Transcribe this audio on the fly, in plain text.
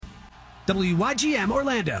WYGM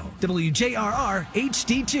Orlando, WJRR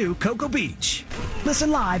HD2 Cocoa Beach.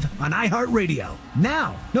 Listen live on iHeartRadio.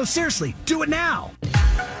 Now. No, seriously, do it now.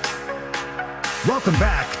 Welcome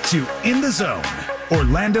back to In the Zone,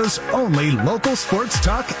 Orlando's only local sports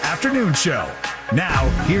talk afternoon show. Now,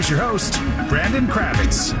 here's your host, Brandon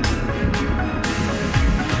Kravitz.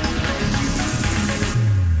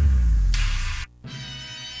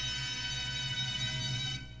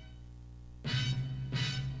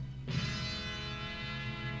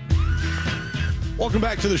 Welcome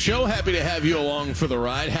back to the show. Happy to have you along for the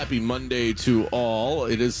ride. Happy Monday to all.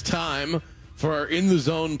 It is time for our In the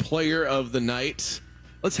Zone player of the night.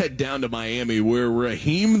 Let's head down to Miami, where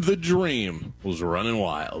Raheem the Dream was running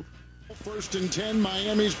wild. First and 10,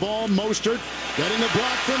 Miami's ball. Mostert getting a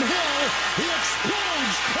block from Hill. He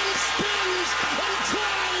explodes and spins and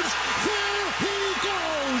drives. There he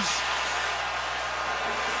goes.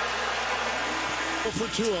 For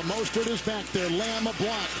Tua, Mostert is back there. Lamb a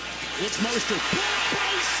block. It's Mostert. Blocked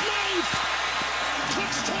by Smythe.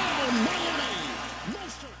 Touchdown, Miami.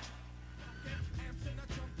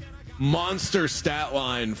 Monster stat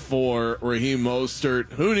line for Raheem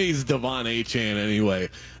Mostert. Who needs Devon Achane anyway?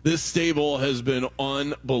 This stable has been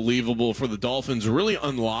unbelievable for the Dolphins, really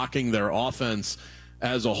unlocking their offense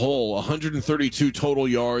as a whole. 132 total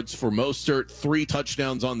yards for Mostert, 3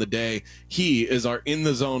 touchdowns on the day. He is our In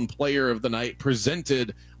the Zone player of the night,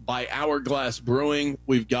 presented by Hourglass Brewing.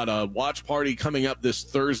 We've got a watch party coming up this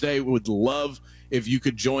Thursday. We would love if you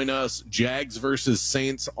could join us. Jags versus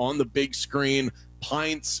Saints on the big screen.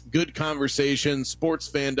 Pints, good conversation, sports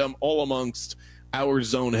fandom, all amongst our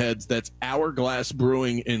zone heads. That's Hourglass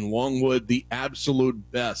Brewing in Longwood, the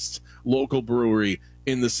absolute best local brewery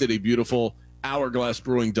in the city. Beautiful.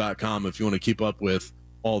 Hourglassbrewing.com if you want to keep up with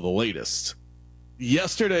all the latest.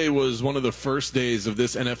 Yesterday was one of the first days of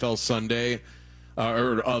this NFL Sunday,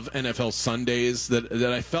 or of NFL Sundays, that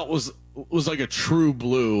I felt was like a true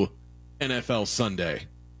blue NFL Sunday.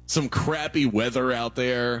 Some crappy weather out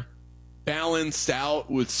there, balanced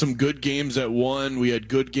out with some good games at 1. We had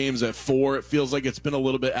good games at 4. It feels like it's been a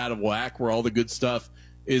little bit out of whack, where all the good stuff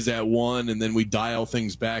is at 1, and then we dial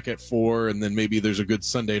things back at 4, and then maybe there's a good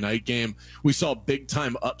Sunday night game. We saw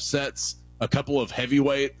big-time upsets, a couple of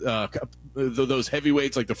heavyweight, those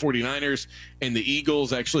heavyweights like the 49ers and the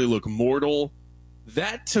Eagles actually look mortal.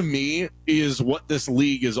 That, to me, is what this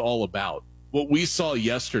league is all about. What we saw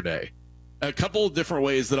yesterday. A couple of different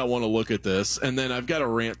ways that I want to look at this, and then I've got a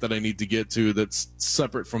rant that I need to get to that's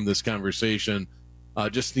separate from this conversation.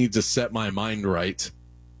 Just need to set my mind right.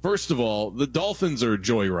 First of all, the Dolphins are a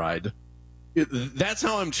joyride. That's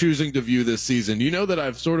how I'm choosing to view this season. You know that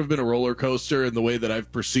I've sort of been a roller coaster in the way that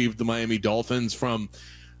I've perceived the Miami Dolphins from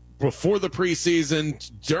before the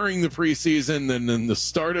preseason, during the preseason, and then the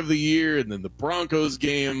start of the year, and then the Broncos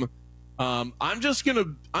game. I'm just going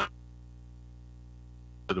to...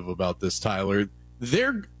 about this, Tyler.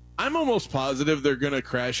 I'm almost positive they're going to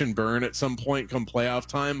crash and burn at some point come playoff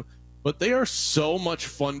time, but they are so much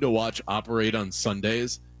fun to watch operate on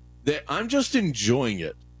Sundays that I'm just enjoying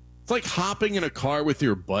it. It's like hopping in a car with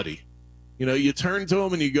your buddy. You know, you turn to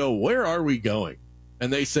them and you go, "Where are we going?"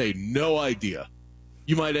 And they say, "No idea."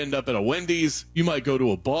 You might end up at a Wendy's. You might go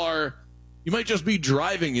to a bar. You might just be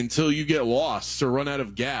driving until you get lost or run out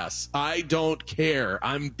of gas. I don't care.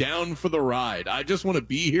 I'm down for the ride. I just want to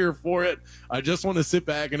be here for it. I just want to sit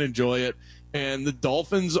back and enjoy it. And the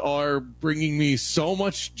Dolphins are bringing me so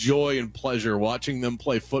much joy and pleasure watching them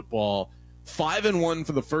play football. 5-1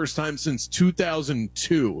 for the first time since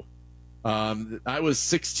 2002. I was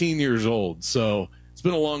 16 years old, so it's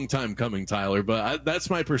been a long time coming, Tyler. But that's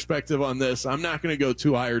my perspective on this. I'm not going to go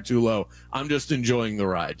too high or too low. I'm just enjoying the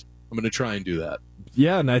ride. I'm going to try and do that.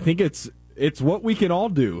 Yeah, and I think it's what we can all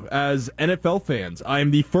do as NFL fans.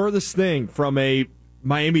 I'm the furthest thing from a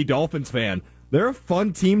Miami Dolphins fan. They're a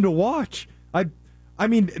fun team to watch. I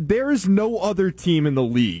mean, there is no other team in the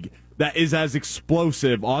league that is as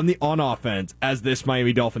explosive on offense as this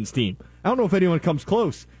Miami Dolphins team. I don't know if anyone comes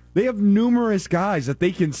close. They have numerous guys that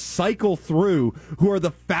they can cycle through who are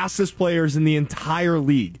the fastest players in the entire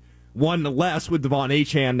league. One less with Devon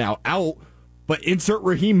Achane now out. But insert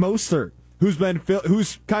Raheem Mostert,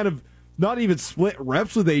 who's kind of not even split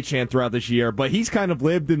reps with Achane throughout this year, but he's kind of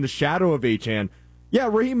lived in the shadow of Achane. Yeah,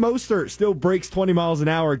 Raheem Mostert still breaks 20 miles an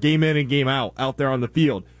hour game in and game out there on the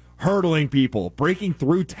field, hurdling people, breaking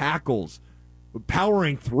through tackles,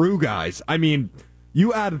 powering through guys. I mean,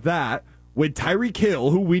 you add that with Tyreek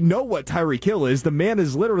Hill, who we know what Tyreek Hill is. The man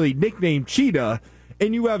is literally nicknamed Cheetah.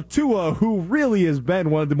 And you have Tua, who really has been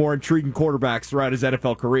one of the more intriguing quarterbacks throughout his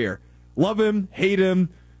NFL career. Love him, hate him,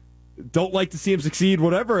 don't like to see him succeed,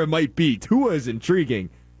 whatever it might be. Tua is intriguing.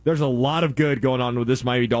 There's a lot of good going on with this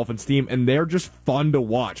Miami Dolphins team, and they're just fun to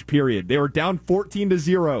watch, period. They were down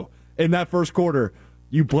 14-0 in that first quarter.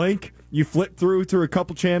 You blink, you flip through a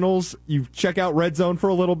couple channels, you check out Red Zone for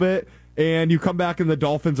a little bit, and you come back and the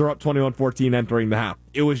Dolphins are up 21-14 entering the half.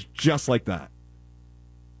 It was just like that.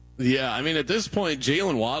 Yeah, I mean, at this point,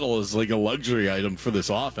 Jalen Waddle is like a luxury item for this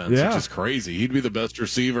offense, which is crazy. He'd be the best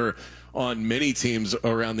receiver on many teams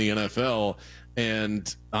around the NFL.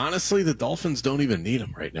 And honestly, the Dolphins don't even need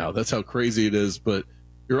him right now. That's how crazy it is. But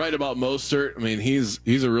you're right about Mostert. I mean, he's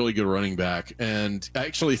a really good running back. And I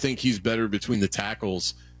actually think he's better between the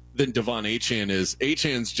tackles than Devon Achane is.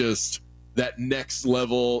 Achane's just that next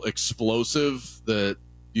level explosive that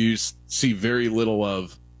you see very little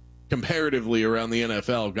of comparatively around the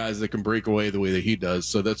NFL, guys that can break away the way that he does.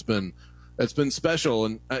 So that's been special,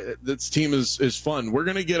 and this team is fun. We're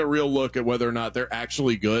going to get a real look at whether or not they're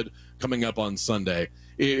actually good coming up on Sunday.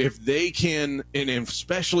 If they can, and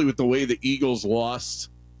especially with the way the Eagles lost,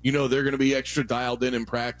 they're going to be extra dialed in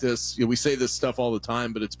practice. We say this stuff all the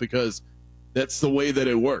time, but it's because that's the way that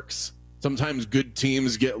it works. Sometimes good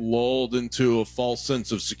teams get lulled into a false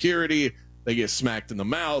sense of security. They get smacked in the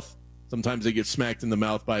mouth. Sometimes they get smacked in the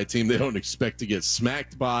mouth by a team they don't expect to get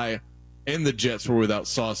smacked by. And the Jets were without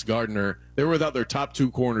Sauce Gardner. They were without their top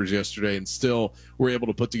two corners yesterday and still were able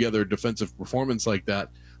to put together a defensive performance like that.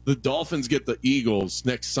 The Dolphins get the Eagles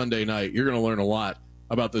next Sunday night. You're going to learn a lot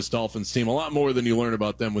about this Dolphins team, a lot more than you learn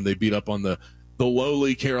about them when they beat up on the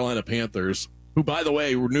lowly Carolina Panthers, who, by the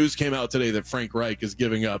way, news came out today that Frank Reich is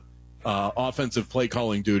giving up offensive play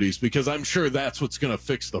calling duties because I'm sure that's what's going to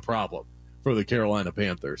fix the problem for the Carolina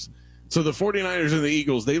Panthers. So the 49ers and the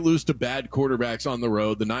Eagles, they lose to bad quarterbacks on the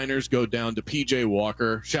road. The Niners go down to P.J.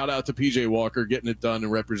 Walker. Shout out to P.J. Walker getting it done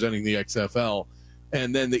and representing the XFL.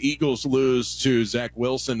 And then the Eagles lose to Zach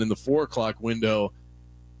Wilson in the 4 o'clock window.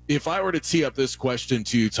 If I were to tee up this question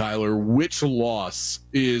to you, Tyler, which loss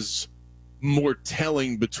is more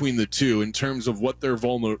telling between the two in terms of what their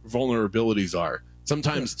vulnerabilities are?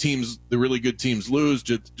 Sometimes teams, the really good teams, lose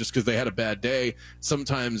just because they had a bad day.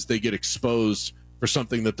 Sometimes they get exposed for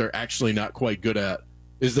something that they're actually not quite good at.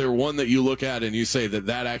 Is there one that you look at and you say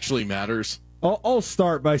that actually matters? I'll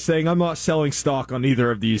start by saying I'm not selling stock on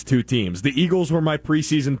either of these two teams. The Eagles were my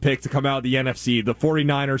preseason pick to come out of the NFC. The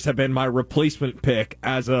 49ers have been my replacement pick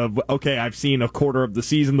as of, I've seen a quarter of the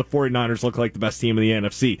season. The 49ers look like the best team in the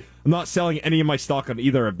NFC. I'm not selling any of my stock on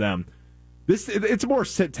either of them. It's more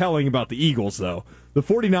telling about the Eagles, though. The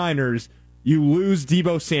 49ers, you lose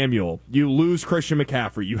Deebo Samuel. You lose Christian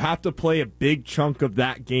McCaffrey. You have to play a big chunk of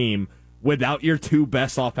that game without your two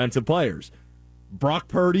best offensive players. Brock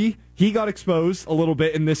Purdy, he got exposed a little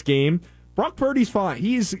bit in this game. Brock Purdy's fine.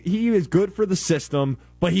 He is good for the system,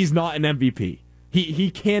 but he's not an MVP.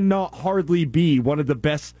 He cannot hardly be one of the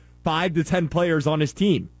best 5 to 10 players on his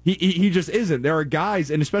team. He just isn't. There are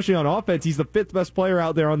guys, and especially on offense, he's the 5th best player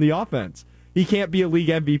out there on the offense. He can't be a league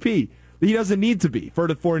MVP. He doesn't need to be for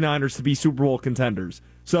the 49ers to be Super Bowl contenders.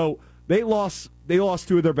 So they lost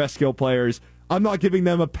 2 of their best skill players. I'm not giving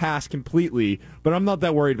them a pass completely, but I'm not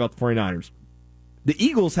that worried about the 49ers. The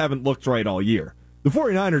Eagles haven't looked right all year. The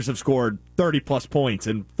 49ers have scored 30-plus points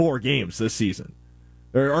in 4 games this season,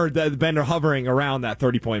 or been hovering around that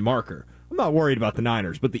 30-point marker. I'm not worried about the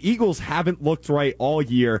Niners, but the Eagles haven't looked right all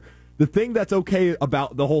year. The thing that's okay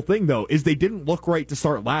about the whole thing, though, is they didn't look right to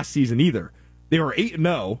start last season either. They were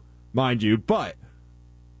 8-0, mind you, but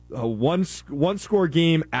a one-score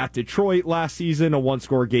game at Detroit last season, a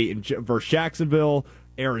one-score game versus Jacksonville,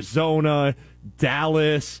 Arizona,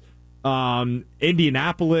 Dallas,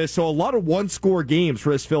 Indianapolis. So a lot of one-score games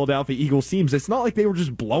for this Philadelphia Eagles teams. It's not like they were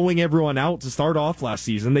just blowing everyone out to start off last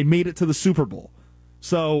season. They made it to the Super Bowl.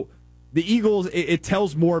 So the Eagles, it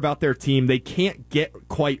tells more about their team. They can't get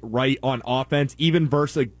quite right on offense, even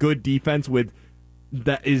versus a good defense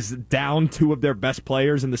that is down 2 of their best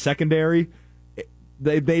players in the secondary.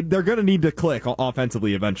 They're going to need to click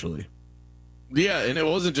offensively eventually. Yeah, and it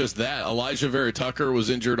wasn't just that. Elijah Vera Tucker was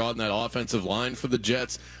injured on that offensive line for the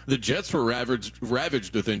Jets. The Jets were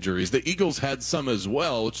ravaged with injuries. The Eagles had some as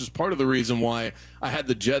well, which is part of the reason why I had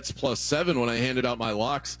the Jets +7 when I handed out my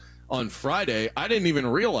locks on Friday. I didn't even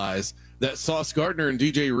realize that Sauce Gardner and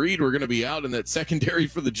DJ Reed were going to be out in that secondary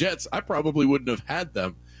for the Jets. I probably wouldn't have had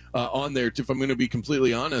them on there, if I'm going to be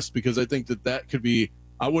completely honest, because I think that could be –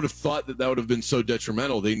 I would have thought that would have been so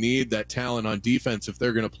detrimental. They need that talent on defense if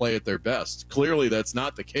they're going to play at their best. Clearly, that's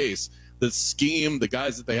not the case. The scheme, the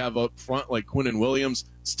guys that they have up front, like Quinnen Williams,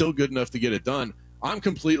 still good enough to get it done. I'm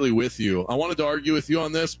completely with you. I wanted to argue with you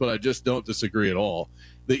on this, but I just don't disagree at all.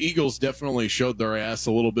 The Eagles definitely showed their ass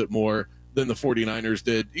a little bit more than the 49ers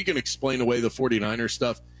did. You can explain away the 49ers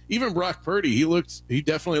stuff even Brock Purdy, he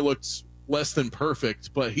definitely looked less than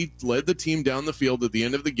perfect, but he led the team down the field at the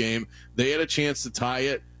end of the game. They had a chance to tie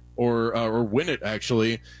it or win it,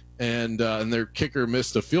 actually, and their kicker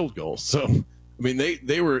missed a field goal. So, I mean,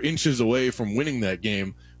 they were inches away from winning that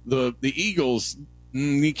game. The Eagles,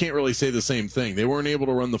 you can't really say the same thing. They weren't able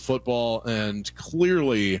to run the football, and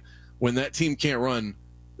clearly when that team can't run,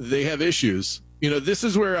 they have issues. This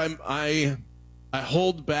is where I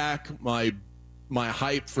hold back my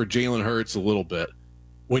hype for Jalen Hurts a little bit.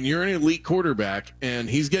 When you're an elite quarterback, and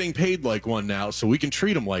he's getting paid like one now, so we can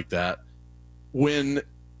treat him like that. When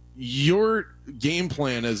your game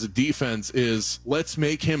plan as a defense is let's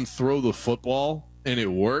make him throw the football and it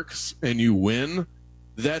works and you win,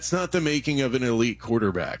 that's not the making of an elite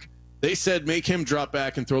quarterback. They said make him drop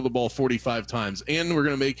back and throw the ball 45 times, and we're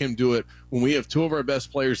going to make him do it when we have two of our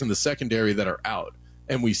best players in the secondary that are out,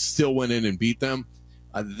 and we still went in and beat them.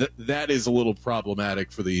 That is a little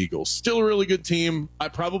problematic for the Eagles. Still a really good team. I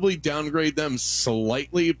probably downgrade them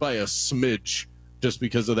slightly by a smidge just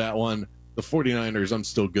because of that one. The 49ers I'm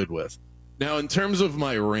still good with. Now, in terms of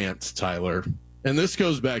my rant, Tyler, and this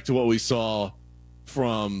goes back to what we saw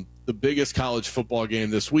from the biggest college football game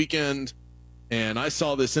this weekend, and I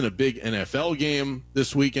saw this in a big NFL game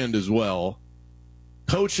this weekend as well.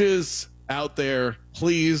 Coaches out there,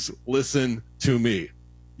 please listen to me.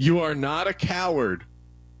 You are not a coward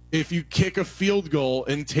if you kick a field goal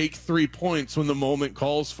and take 3 points when the moment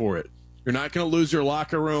calls for it. You're not going to lose your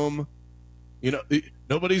locker room.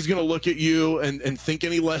 Nobody's going to look at you and think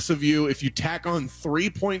any less of you if you tack on 3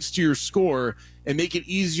 points to your score and make it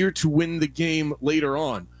easier to win the game later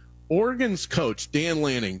on. Oregon's coach, Dan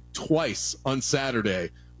Lanning, twice on Saturday,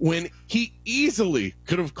 when he easily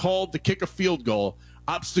could have called to kick a field goal,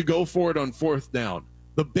 opts to go for it on 4th down.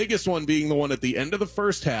 The biggest one being the one at the end of the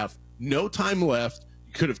first half, no time left.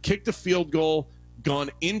 You could have kicked a field goal, gone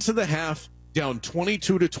into the half, down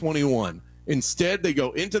 22-21. Instead, they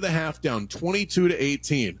go into the half down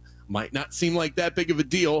 22-18. Might not seem like that big of a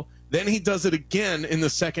deal. Then he does it again in the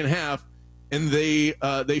second half, and they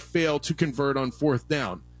fail to convert on 4th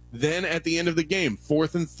down. Then at the end of the game,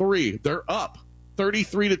 4th and 3, they're up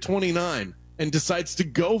 33-29 and decides to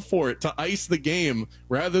go for it to ice the game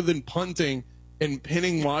rather than punting and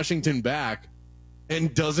pinning Washington back,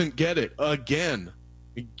 and doesn't get it again.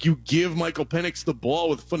 You give Michael Penix the ball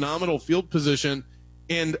with phenomenal field position,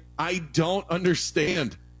 and I don't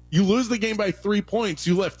understand. You lose the game by 3 points.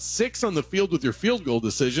 You left 6 on the field with your field goal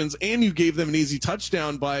decisions, and you gave them an easy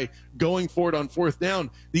touchdown by going for it on 4th down.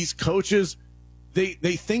 These coaches, they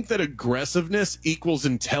think that aggressiveness equals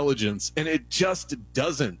intelligence, and it just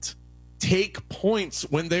doesn't. Take points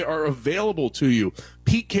when they are available to you.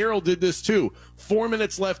 Pete Carroll did this too. 4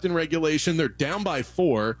 minutes left in regulation. They're down by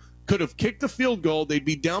 4. Could have kicked the field goal. They'd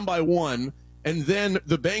be down by 1. And then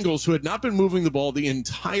the Bengals, who had not been moving the ball the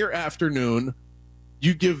entire afternoon,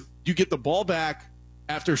 you get the ball back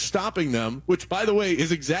after stopping them, which, by the way,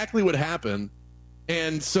 is exactly what happened.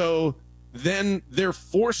 And so then they're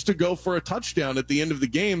forced to go for a touchdown at the end of the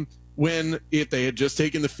game when, if they had just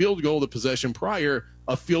taken the field goal the possession prior,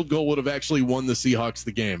 a field goal would have actually won the Seahawks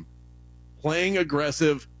the game. Playing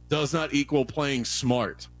aggressive does not equal playing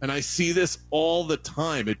smart. And I see this all the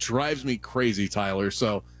time. It drives me crazy, Tyler.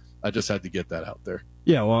 So I just had to get that out there.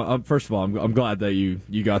 Yeah, well, first of all, I'm glad that you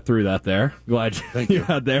got through that there. Glad you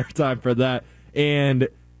had the airtime for that. And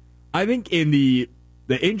I think the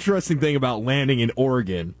interesting thing about landing in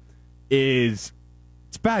Oregon is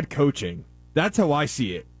it's bad coaching. That's how I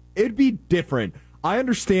see it. It'd be different. I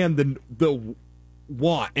understand the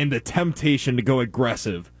want and the temptation to go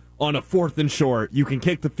aggressive on a 4th and short. You can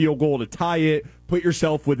kick the field goal to tie it, put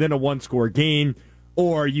yourself within a 1-score game,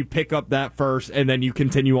 or you pick up that first and then you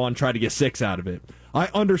continue on, try to get 6 out of it. I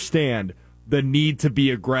understand the need to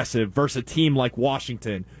be aggressive versus a team like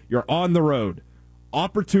Washington. You're on the road.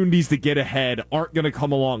 Opportunities to get ahead aren't going to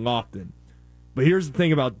come along often. But here's the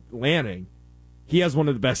thing about Lanning. He has one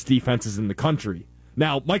of the best defenses in the country.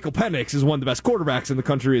 Now, Michael Penix is one of the best quarterbacks in the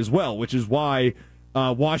country as well, which is why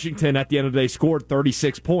Washington, at the end of the day, scored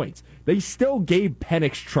 36 points. They still gave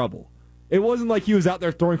Penix trouble. It wasn't like he was out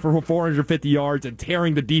there throwing for 450 yards and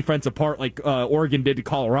tearing the defense apart like Oregon did to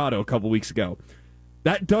Colorado a couple weeks ago.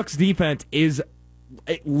 That Ducks defense is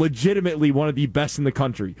legitimately one of the best in the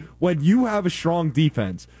country. When you have a strong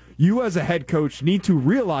defense, you as a head coach need to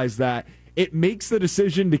realize that it makes the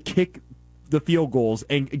decision to kick the field goals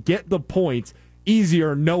and get the points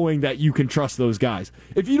easier knowing that you can trust those guys.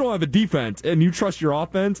 If you don't have a defense and you trust your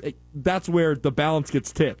offense, that's where the balance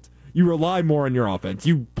gets tipped. You rely more on your offense.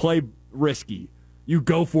 You play risky. You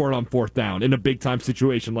go for it on 4th down in a big-time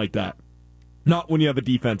situation like that. Not when you have a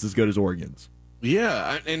defense as good as Oregon's.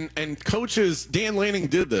 Yeah, and coaches, Dan Lanning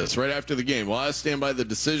did this right after the game. Well, I stand by the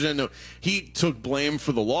decision. He took blame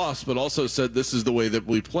for the loss, but also said this is the way that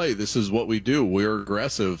we play. This is what we do. We're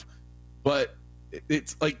aggressive. But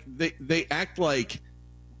it's like they act like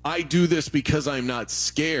I do this because I'm not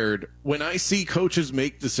scared. When I see coaches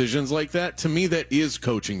make decisions like that, to me that is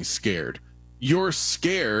coaching scared. You're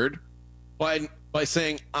scared by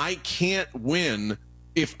saying I can't win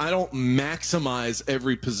if I don't maximize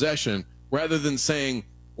every possession, rather than saying,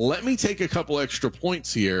 let me take a couple extra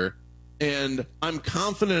points here, and I'm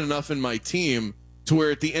confident enough in my team to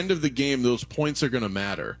where at the end of the game, those points are going to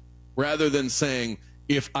matter, rather than saying,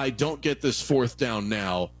 if I don't get this fourth down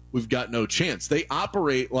now, we've got no chance. They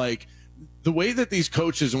operate like the way that these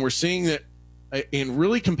coaches, and we're seeing that in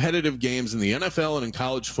really competitive games in the NFL and in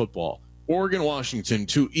college football, Oregon, Washington,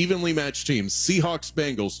 two evenly matched teams, Seahawks,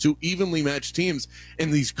 Bengals, two evenly matched teams,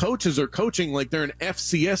 and these coaches are coaching like they're an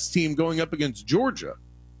FCS team going up against Georgia.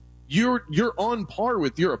 You're on par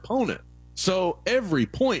with your opponent, so every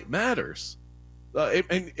point matters. At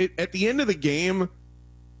the end of the game,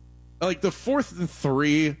 like the 4th and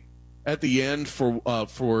 3 at the end for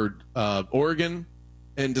Oregon,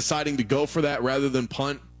 and deciding to go for that rather than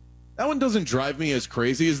punt, that one doesn't drive me as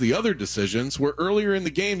crazy as the other decisions where earlier in the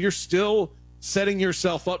game, you're still setting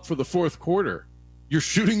yourself up for the fourth quarter. You're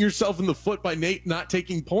shooting yourself in the foot by not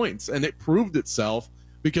taking points, and it proved itself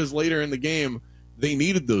because later in the game, they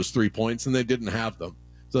needed those 3 points and they didn't have them.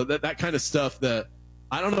 So that kind of stuff that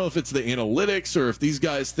I don't know if it's the analytics or if these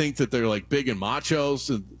guys think that they're like big and machos,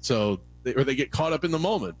 or they get caught up in the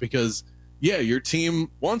moment because, yeah, your team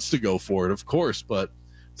wants to go for it, of course, but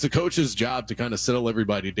it's a coach's job to kind of settle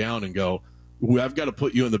everybody down and go, I've got to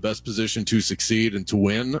put you in the best position to succeed and to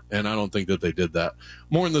win, and I don't think that they did that.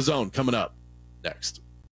 More in the zone coming up next.